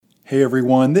Hey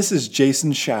everyone, this is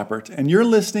Jason Schappert, and you're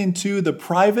listening to the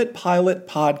Private Pilot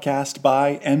Podcast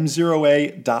by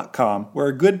M0A.com, where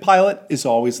a good pilot is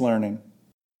always learning.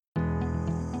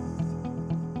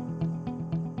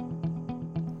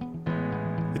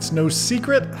 It's no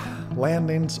secret,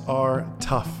 landings are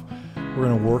tough. We're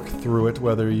going to work through it,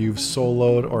 whether you've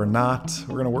soloed or not.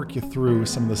 We're going to work you through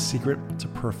some of the secret to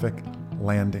perfect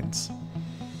landings.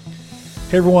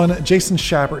 Hey everyone, Jason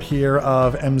Schappert here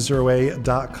of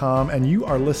M0A.com, and you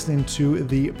are listening to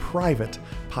the Private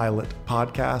Pilot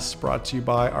Podcast, brought to you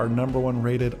by our #1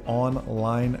 rated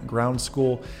online ground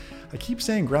school. I keep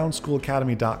saying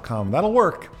groundschoolacademy.com. That'll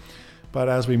work. But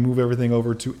as we move everything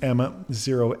over to M0A.com,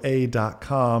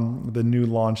 the new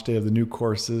launch day of the new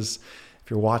courses, if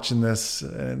you're watching this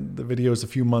and the video is a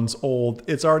few months old,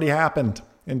 it's already happened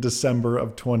in December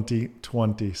of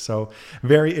 2020. So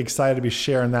very excited to be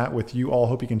sharing that with you all.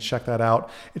 Hope you can check that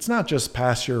out. It's not just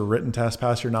pass your written test,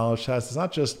 pass your knowledge test. It's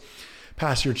not just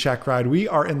pass your check ride. We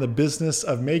are in the business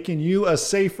of making you a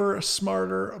safer,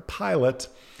 smarter pilot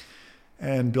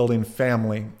and building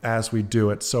family as we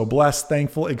do it. So blessed,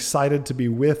 thankful, excited to be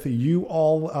with you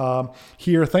all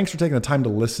here. Thanks for taking the time to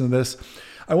listen to this.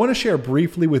 I want to share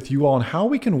briefly with you all on how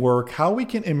we can work, how we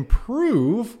can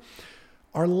improve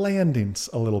our landings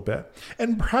a little bit.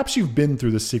 And perhaps you've been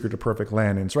through the secret to perfect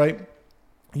landings, right?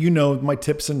 You know my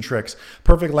tips and tricks.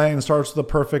 Perfect landing starts with a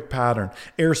perfect pattern.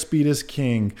 Airspeed is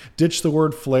king. Ditch the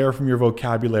word flare from your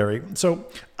vocabulary. So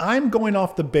I'm going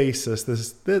off the basis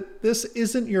this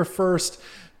isn't your first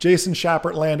Jason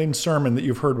Schappert landing sermon that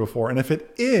you've heard before. And if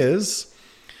it is,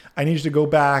 I need you to go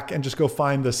back and just go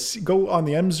on the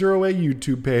M0A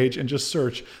YouTube page and just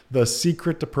search the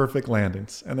secret to perfect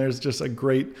landings. And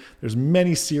there's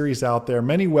many series out there,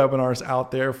 many webinars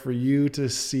out there for you to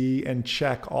see and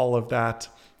check all of that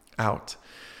out.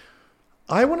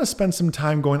 I want to spend some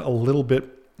time going a little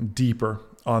bit deeper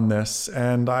on this.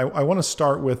 And I want to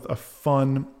start with a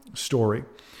fun story.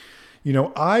 You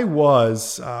know,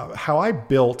 how I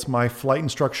built my flight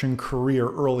instruction career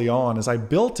early on is I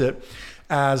built it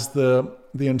as the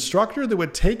instructor that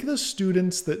would take the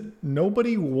students that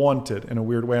nobody wanted in a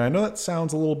weird way. And I know that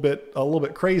sounds a little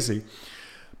bit crazy,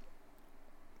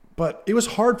 but it was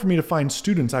hard for me to find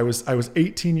students. I was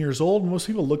 18 years old. Most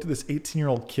people looked at this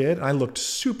 18-year-old kid, and I looked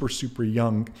super, super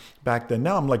young back then.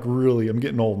 Now I'm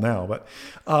getting old now, but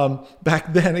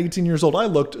back then, 18 years old, I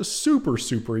looked super,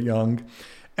 super young.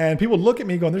 And people would look at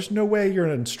me going, there's no way you're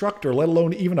an instructor, let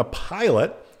alone even a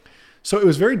pilot. So it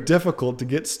was very difficult to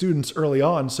get students early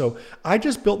on. So I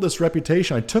just built this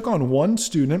reputation. I took on one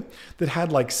student that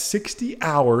had like 60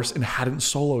 hours and hadn't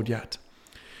soloed yet.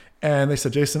 And they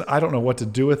said, Jason, I don't know what to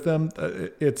do with them.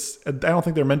 I don't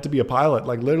think they're meant to be a pilot.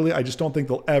 Like literally, I just don't think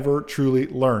they'll ever truly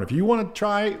learn. If you want to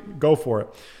try, go for it.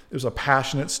 It was a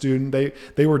passionate student.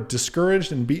 They were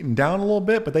discouraged and beaten down a little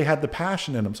bit, but they had the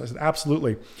passion in them. So I said,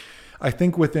 absolutely. I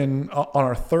think on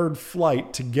our third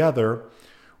flight together,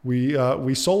 we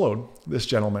soloed this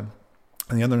gentleman,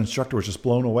 and the other instructor was just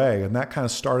blown away. And that kind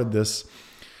of started this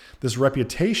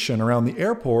reputation around the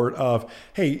airport of,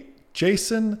 hey,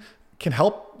 Jason can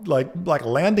help, like a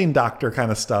landing doctor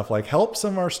kind of stuff, like help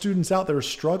some of our students out that are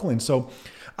struggling. So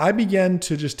I began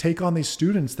to just take on these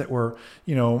students that were,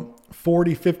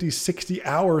 40, 50, 60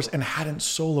 hours and hadn't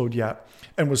soloed yet,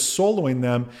 and was soloing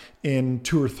them in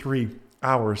 2 or 3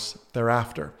 hours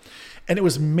thereafter. And it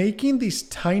was making these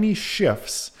tiny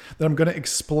shifts that I'm going to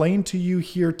explain to you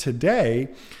here today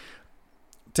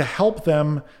to help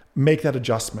them make that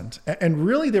adjustment. And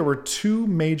really, there were 2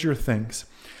 major things.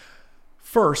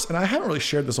 First, and I haven't really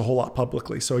shared this a whole lot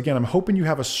publicly. So again, I'm hoping you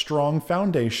have a strong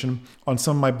foundation on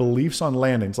some of my beliefs on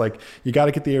landings. Like you got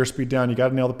to get the airspeed down. You got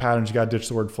to nail the patterns. You got to ditch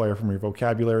the word flare from your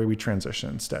vocabulary. We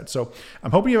transition instead. So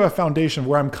I'm hoping you have a foundation of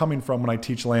where I'm coming from when I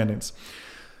teach landings.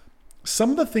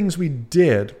 Some of the things we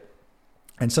did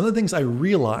and some of the things I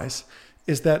realized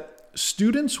is that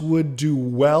students would do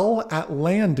well at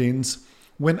landings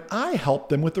when I helped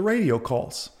them with the radio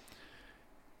calls.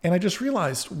 And I just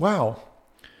realized, wow,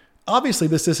 obviously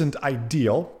this isn't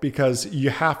ideal because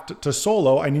you have to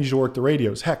solo, I need you to work the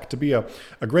radios. Heck, to be a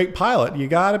great pilot, you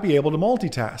got to be able to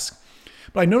multitask.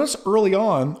 But I noticed early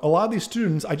on, a lot of these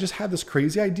students, I just had this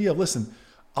crazy idea of, listen,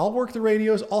 I'll work the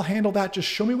radios, I'll handle that, just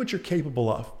show me what you're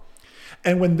capable of.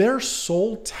 And when their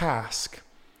sole task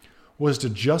was to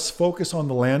just focus on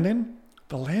the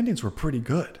landings were pretty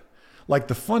good. Like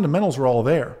the fundamentals were all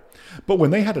there. But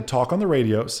when they had to talk on the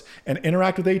radios and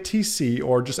interact with ATC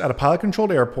or just at a pilot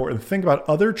controlled airport and think about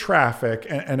other traffic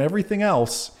and everything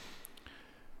else,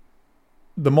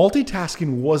 the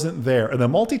multitasking wasn't there. And the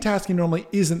multitasking normally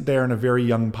isn't there in a very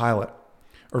young pilot.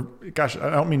 Or gosh, I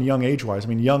don't mean young age-wise. I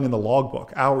mean young in the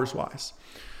logbook, hours-wise.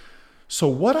 So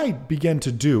what I began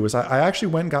to do is I actually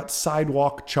went and got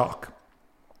sidewalk chalk,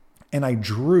 and I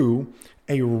drew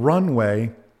a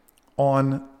runway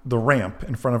on the ramp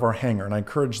in front of our hangar. And I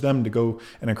encouraged them to go,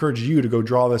 and encourage you to go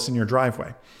draw this in your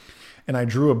driveway. And I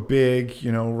drew a big,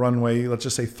 runway, let's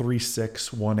just say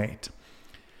 3618.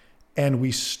 And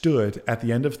we stood at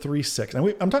the end of 36.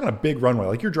 And I'm talking a big runway,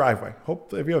 like your driveway.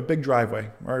 Hope if you have a big driveway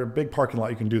or a big parking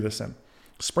lot, you can do this in.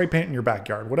 Spray paint in your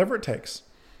backyard, whatever it takes.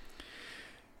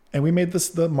 And we made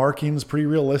the markings pretty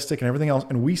realistic and everything else.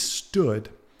 And we stood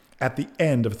at the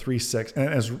end of 36.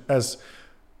 And as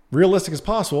realistic as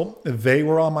possible, they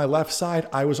were on my left side.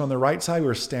 I was on the right side. We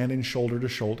were standing shoulder to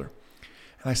shoulder.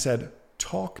 And I said,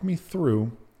 talk me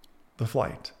through the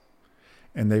flight.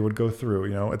 And they would go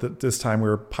through, at this time we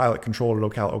were pilot controlled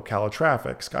at Ocala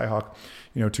traffic, Skyhawk,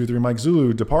 23 Mike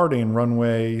Zulu departing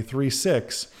runway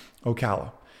 36,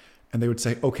 Ocala. And they would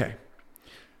say, okay,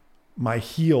 my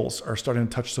heels are starting to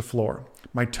touch the floor.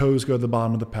 My toes go to the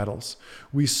bottom of the pedals.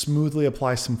 We smoothly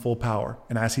apply some full power.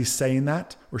 And as he's saying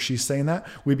that, or she's saying that,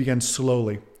 we begin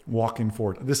slowly walking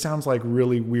forward. This sounds like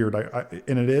really weird,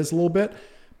 and it is a little bit,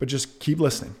 but just keep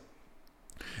listening.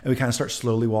 And we kind of start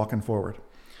slowly walking forward.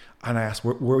 And I asked,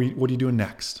 what are you doing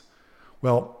next?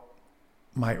 Well,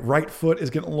 my right foot is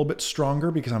getting a little bit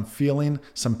stronger because I'm feeling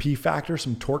some P factor,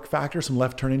 some torque factor, some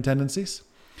left turning tendencies.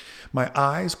 My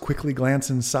eyes quickly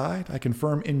glance inside. I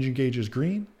confirm engine gauge is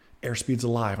green, airspeed's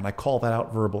alive, and I call that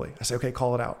out verbally. I say, okay,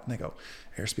 call it out. And they go,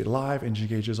 airspeed alive, engine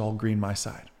gauge is all green my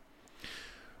side.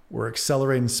 We're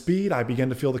accelerating speed. I begin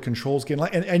to feel the controls getting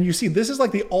light. And you see, this is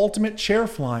like the ultimate chair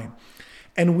flying.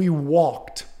 And we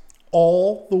walked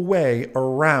all the way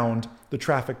around the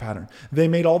traffic pattern. They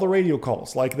made all the radio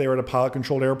calls like they were at a pilot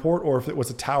controlled airport, or if it was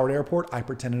a towered airport, I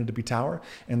pretended to be tower,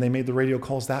 and they made the radio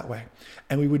calls that way.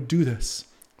 And we would do this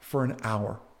for an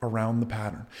hour around the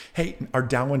pattern. Hey, our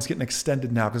downwind's getting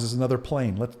extended now because there's another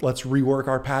plane. Let's rework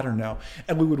our pattern now.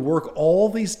 And we would work all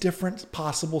these different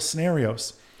possible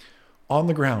scenarios on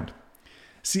the ground.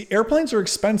 See, airplanes are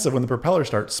expensive when the propeller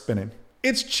starts spinning.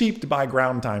 It's cheap to buy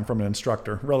ground time from an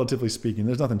instructor, relatively speaking.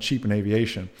 There's nothing cheap in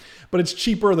aviation, but it's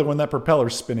cheaper than when that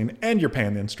propeller's spinning and you're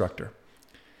paying the instructor.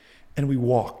 And we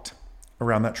walked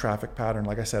around that traffic pattern,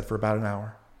 like I said, for about an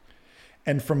hour.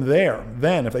 And from there,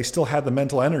 then, if they still had the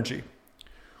mental energy,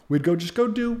 we'd go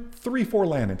do 3-4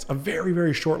 landings, a very,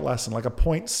 very short lesson, like a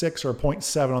 0.6 or a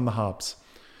 0.7 on the Hobbs.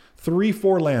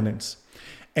 3-4 landings.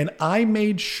 And I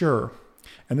made sure,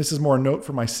 and this is more a note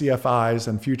for my CFIs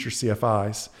and future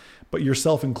CFIs, but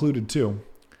yourself included too,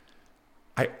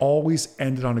 I always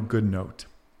ended on a good note.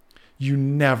 You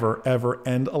never, ever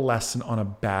end a lesson on a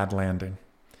bad landing,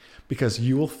 because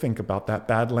you will think about that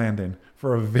bad landing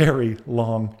for a very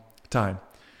long time.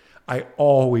 I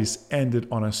always ended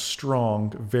on a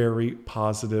strong, very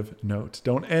positive note.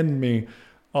 Don't end me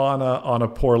on a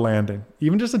poor landing.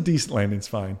 Even just a decent landing is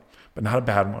fine, but not a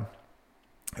bad one.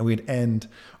 And we'd end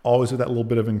always with that little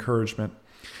bit of encouragement.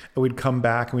 And we'd come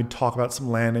back and we'd talk about some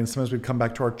landings. Sometimes we'd come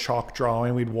back to our chalk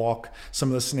drawing. We'd walk some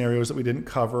of the scenarios that we didn't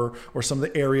cover, or some of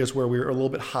the areas where we were a little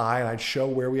bit high. And I'd show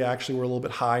where we actually were a little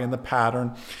bit high in the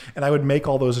pattern. And I would make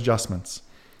all those adjustments.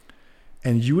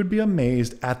 And you would be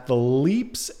amazed at the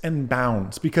leaps and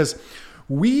bounds, because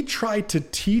we try to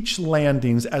teach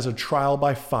landings as a trial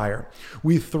by fire.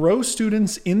 We throw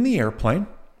students in the airplane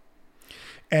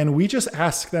and we just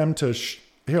ask them to,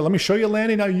 here, let me show you a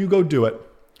landing. Now you go do it.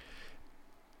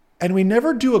 And we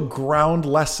never do a ground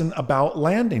lesson about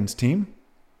landings, team.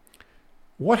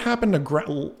 What happened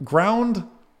to ground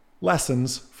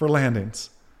lessons for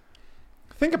landings?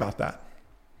 Think about that.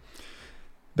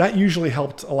 That usually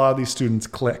helped a lot of these students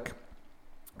click.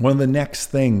 One of the next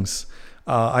things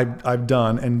I've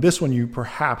done, and this one you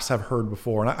perhaps have heard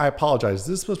before, and I apologize,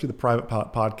 this is supposed to be the private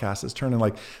podcast. It's turning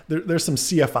like, there's some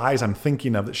CFIs I'm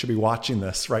thinking of that should be watching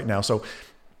this right now. So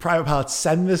private pilots,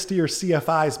 send this to your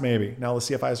CFIs maybe. Now the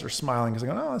CFIs are smiling because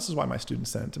they're going, oh, this is why my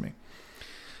students sent it to me.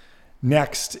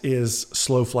 Next is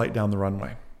slow flight down the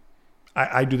runway.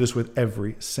 I do this with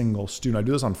every single student. I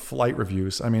do this on flight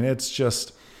reviews. I mean, it's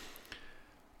just,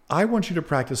 I want you to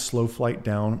practice slow flight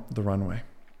down the runway.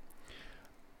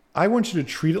 I want you to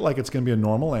treat it like it's going to be a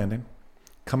normal landing,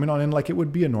 coming on in like it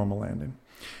would be a normal landing.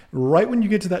 Right when you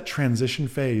get to that transition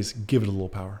phase, give it a little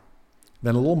power,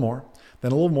 then a little more,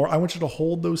 then a little more. I want you to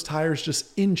hold those tires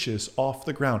just inches off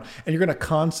the ground. And you're going to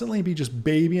constantly be just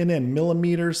babying in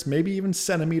millimeters, maybe even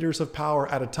centimeters of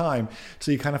power at a time.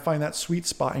 So you kind of find that sweet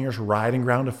spot and you're just riding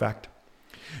ground effect.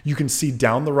 You can see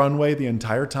down the runway the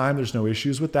entire time. There's no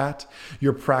issues with that.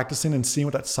 You're practicing and seeing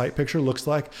what that sight picture looks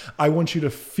like. I want you to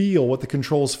feel what the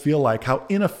controls feel like, how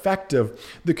ineffective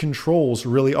the controls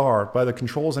really are. By the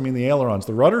controls, I mean the ailerons.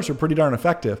 The rudders are pretty darn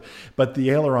effective, but the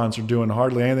ailerons are doing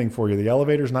hardly anything for you. The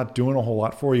elevator's not doing a whole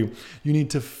lot for you. You need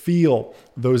to feel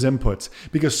those inputs,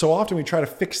 because so often we try to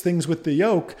fix things with the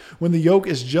yoke when the yoke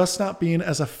is just not being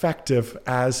as effective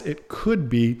as it could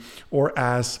be or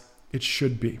as it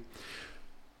should be.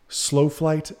 Slow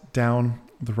flight down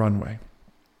the runway.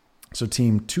 So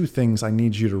team, 2 things I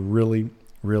need you to really,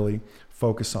 really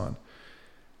focus on.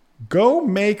 Go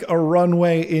make a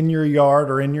runway in your yard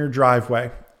or in your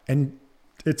driveway. And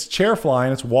it's chair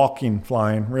flying, it's walking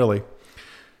flying, really.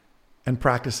 And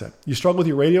practice it. You struggle with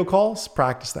your radio calls?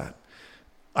 Practice that.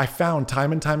 I found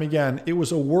time and time again, it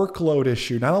was a workload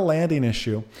issue, not a landing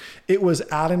issue. It was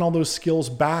adding all those skills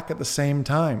back at the same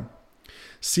time.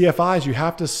 CFIs, you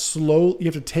have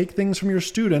to take things from your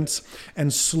students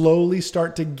and slowly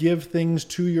start to give things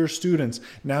to your students.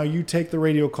 Now you take the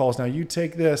radio calls, now you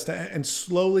take this, and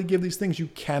slowly give these things. You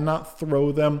cannot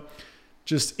throw them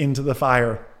just into the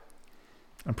fire.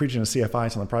 I'm preaching to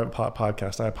CFIs on the Private Pilot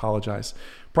podcast. I apologize.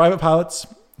 Private pilots,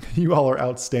 you all are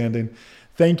outstanding.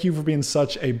 Thank you for being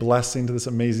such a blessing to this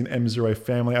amazing M0A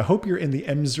family. I hope you're in the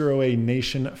M0A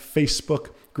Nation Facebook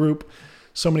group.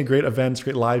 So many great events,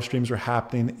 great live streams are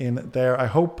happening in there. I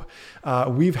hope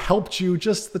we've helped you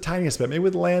just the tiniest bit, maybe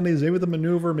with landings, maybe with a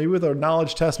maneuver, maybe with a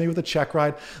knowledge test, maybe with a check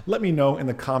ride. Let me know in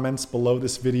the comments below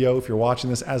this video if you're watching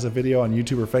this as a video on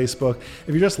YouTube or Facebook. If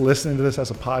you're just listening to this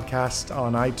as a podcast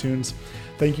on iTunes,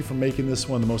 thank you for making this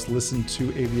one of the most listened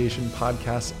to aviation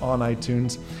podcasts on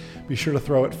iTunes. Be sure to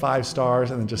throw it 5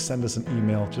 stars and then just send us an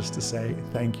email just to say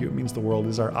thank you. It means the world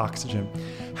is our oxygen.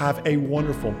 Have a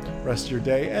wonderful rest of your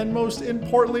day. And most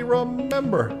importantly,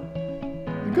 remember,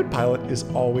 the good pilot is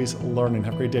always learning.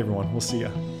 Have a great day, everyone. We'll see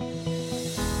you.